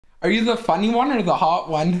Are you the funny one or the hot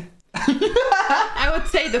one? I would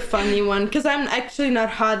say the funny one, because I'm actually not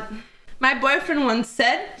hot. My boyfriend once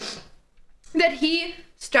said that he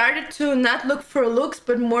started to not look for looks,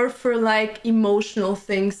 but more for like emotional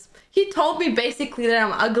things. He told me basically that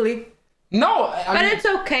I'm ugly. No, but it's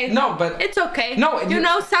okay. No, but it's okay. No, you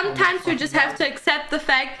know, sometimes you just have to accept the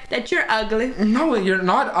fact that you're ugly. No, you're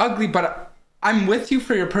not ugly, but I'm with you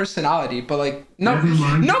for your personality. But like, no, but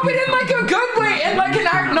in like a good way, in like an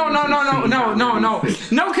act.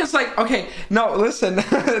 No, cause like, okay, no, listen,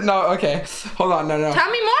 no, okay, hold on, no. Tell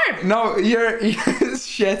me more. No, you're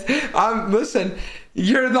shit. Listen.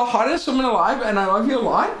 You're the hottest woman alive, and I love you a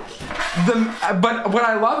lot. But what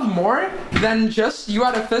I love more than just you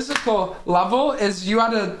at a physical level is you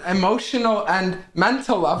at an emotional and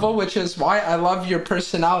mental level, which is why I love your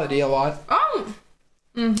personality a lot. Oh,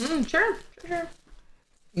 sure.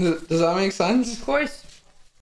 Does that make sense? Of course.